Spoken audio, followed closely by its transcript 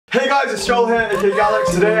Hey guys, it's Joel here, aka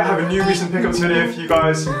Gallucks. Today I have a new recent pickups video for you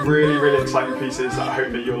guys. Some really exciting pieces that I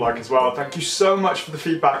hope that you'll like as well. Thank you so much for the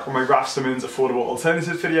feedback on my Raf Simons affordable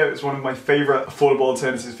alternatives video. It's one of my favourite affordable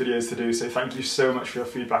alternatives videos to do, so thank you so much for your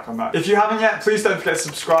feedback on that. If you haven't yet, please don't forget to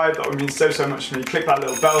subscribe. That would mean so much to me. Click that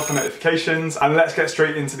little bell for notifications and let's get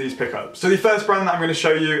straight into these pickups. So the first brand that I'm going to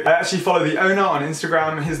show you, I actually follow the owner on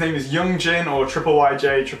Instagram. His name is Young Jin, or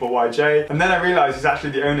YYJ, and then I realised he's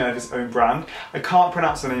actually the owner of his own brand. I can't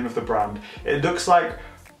pronounce the name of the brand. It looks like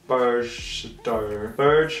Burj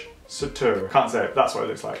Surtr. Can't say it, that's what it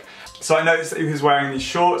looks like. So I noticed that he was wearing these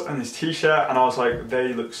shorts and this t-shirt and I was like,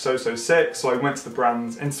 they look so sick. So I went to the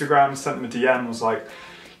brand's Instagram, sent them a DM, was like,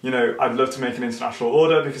 you know, I'd love to make an international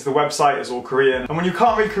order because the website is all Korean. And when you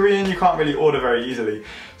can't read Korean, you can't really order very easily.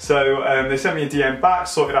 So they sent me a DM back,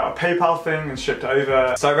 sorted out a PayPal thing and shipped it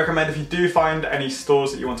over. So I recommend if you do find any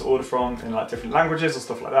stores that you want to order from in like different languages or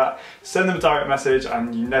stuff like that, send them a direct message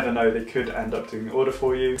and you never know, they could end up doing the order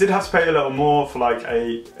for you. Did have to pay a little more for like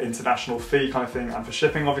a international fee kind of thing and for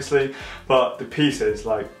shipping obviously, but the pieces,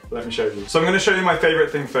 like, let me show you. So I'm going to show you my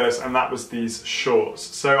favourite thing first, and that was these shorts.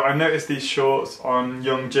 So I noticed these shorts on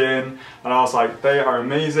Young Jin and I was like, they are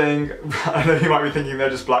amazing. I know you might be thinking they're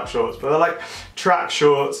just black shorts, but they're like track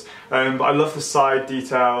shorts. But I love the side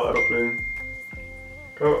detail. I got blue.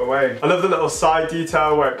 Go away. I love the little side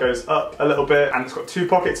detail where it goes up a little bit and it's got two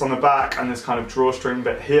pockets on the back and this kind of drawstring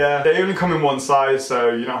bit here. They only come in one size,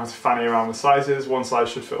 so you don't have to fanny around with sizes. One size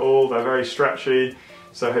should fit all. They're very stretchy,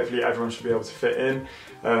 so hopefully everyone should be able to fit in.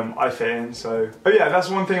 I fit in, so... Oh yeah, that's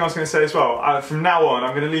one thing I was going to say as well. From now on,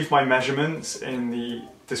 I'm going to leave my measurements in the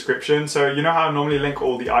description. So you know how I normally link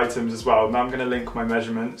all the items as well? Now I'm going to link my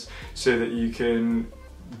measurements so that you can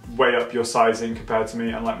weigh up your sizing compared to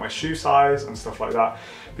me and like my shoe size and stuff like that.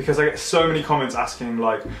 Because I get so many comments asking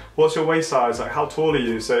like, what's your waist size? Like, how tall are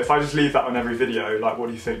you? So if I just leave that on every video, like, what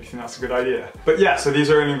do you think? Do you think that's a good idea? But yeah, so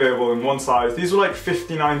these are only available in one size. These were like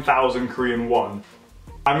 59,000 Korean won.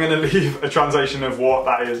 I'm going to leave a translation of what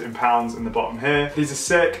that is in pounds in the bottom here. These are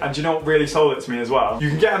sick, and do you know what really sold it to me as well? You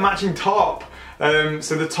can get a matching top.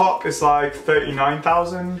 So the top is like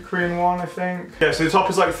 39,000 Korean won, I think. Yeah, so the top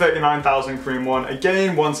is like 39,000 Korean won.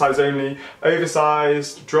 Again, one size only,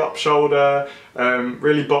 oversized, drop shoulder,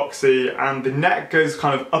 really boxy, and the neck goes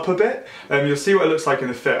kind of up a bit. You'll see what it looks like in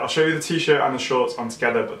the fit. I'll show you the t-shirt and the shorts on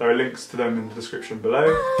together, but there are links to them in the description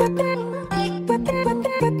below.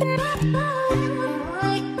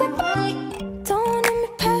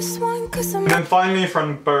 And then finally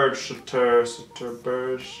from Burj Surtr,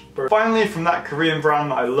 finally from that Korean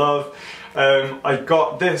brand that I love, I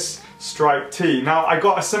got this striped tee. Now I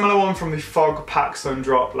got a similar one from the Fog Pack Sun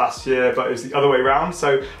Drop last year, but it was the other way around.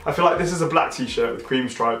 So I feel like this is a black t-shirt with cream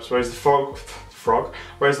stripes, whereas the Fog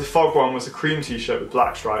one was a cream t-shirt with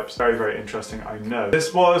black stripes. Very interesting, I know.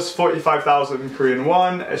 This was 45,000 Korean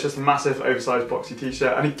won. It's just a massive oversized boxy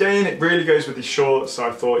t-shirt, and again it really goes with these shorts, so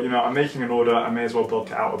I thought, you know, I'm making an order, I may as well bulk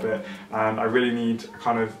it out a bit, and I really need a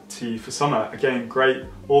kind of tee for summer. Again, great,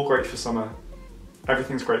 all great for summer.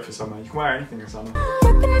 Everything's great for summer. You can wear anything in summer.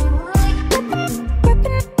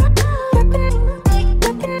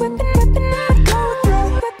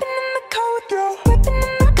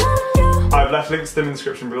 I've left links to them in the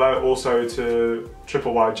description below, also to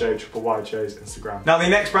YYJ's Instagram. Now the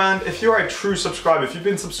next brand, if you're a true subscriber, if you've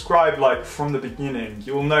been subscribed like from the beginning,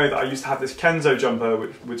 you will know that I used to have this Kenzo jumper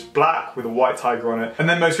which is black with a white tiger on it. And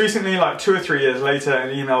then most recently, like 2 or 3 years later,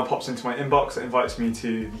 an email pops into my inbox that invites me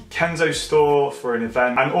to the Kenzo store for an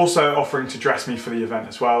event, and also offering to dress me for the event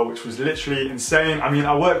as well, which was literally insane. I mean,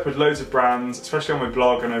 I work with loads of brands, especially on my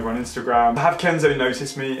blog and over on Instagram. To have Kenzo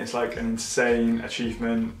notice me is like an insane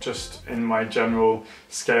achievement just in my general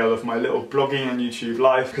scale of my little blogging and YouTube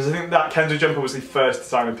life, because I think that Kenzo jumper was the first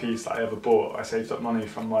designer piece that I ever bought. I saved up money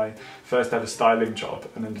from my first ever styling job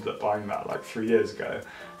and ended up buying that like 3 years ago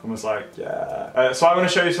and was like, yeah. So I want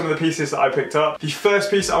to show you some of the pieces that I picked up. The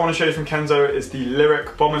first piece I want to show you from Kenzo is the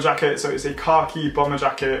Lyric bomber jacket. So it's a khaki bomber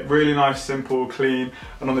jacket, really nice, simple, clean,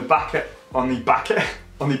 and on the back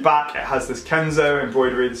it has this Kenzo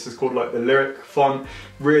embroidery. This is called like the Lyric font.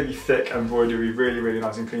 Really thick embroidery, really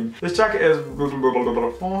nice and clean. This jacket is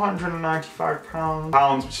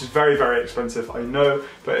 £495, which is very expensive, I know,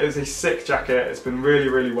 but it is a sick jacket. It's been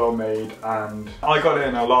really well made, and I got it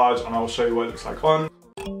in a large, and I will show you what it looks like on.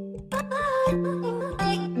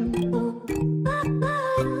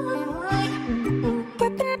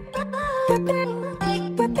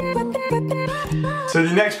 So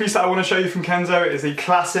the next piece that I want to show you from Kenzo is a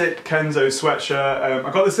classic Kenzo sweatshirt. I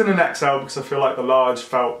got this in an XL because I feel like the large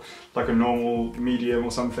felt like a normal medium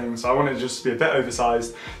or something, so I wanted it just to be a bit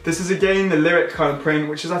oversized. This is again the lyric kind of print,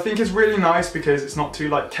 which is I think is really nice because it's not too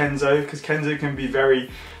like Kenzo, because Kenzo can be very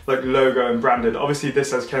like logo and branded. Obviously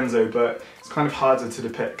this says Kenzo, but it's kind of harder to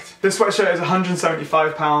depict. This sweatshirt is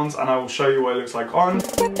 £175 and I will show you what it looks like on.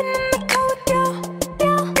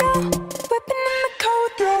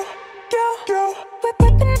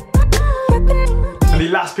 The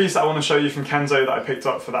last piece that I want to show you from Kenzo that I picked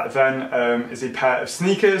up for that event is a pair of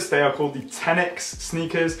sneakers. They are called the Tenix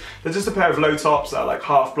sneakers. They're just a pair of low tops that are like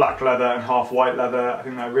half black leather and half white leather. I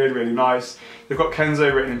think they're really, really nice. They've got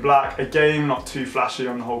Kenzo written in black. Again, not too flashy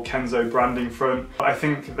on the whole Kenzo branding front. But I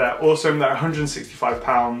think they're awesome. They're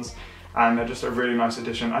 £165 and they're just a really nice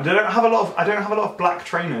addition. I don't have a lot of black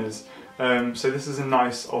trainers, so this is a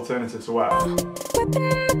nice alternative to wear.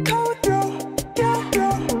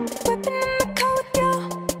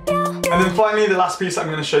 And then finally, the last piece I'm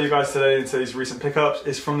going to show you guys today in today's recent pickups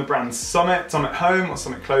is from the brand Summit Home or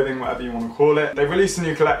Summit Clothing, whatever you want to call it. They've released a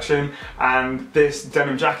new collection and this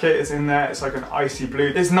denim jacket is in there. It's like an icy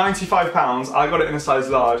blue. It's £95. I got it in a size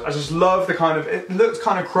large. I just love the kind of, it looks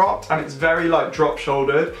kind of cropped and it's very like drop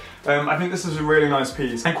shouldered. I think this is a really nice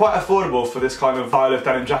piece and quite affordable for this kind of style of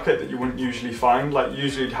denim jacket that you wouldn't usually find. Like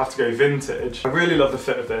usually you'd have to go vintage. I really love the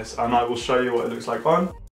fit of this and I will show you what it looks like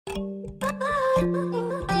on.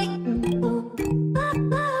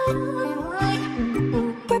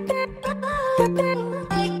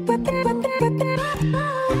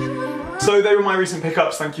 So they were my recent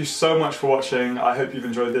pickups. Thank you so much for watching. I hope you've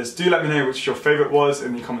enjoyed this. Do let me know which your favourite was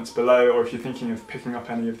in the comments below, or if you're thinking of picking up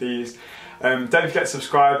any of these. Don't forget to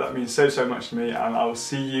subscribe, that means so much to me, and I will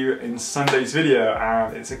see you in Sunday's video.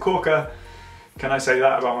 And it's a corker. Can I say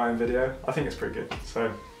that about my own video? I think it's pretty good,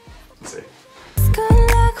 so let's see. Good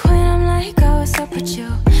luck when I'm like, oh, what's up with you?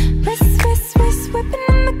 Whippin'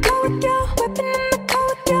 in the car with you, whippin' in the car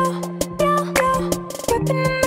with you, whippin' in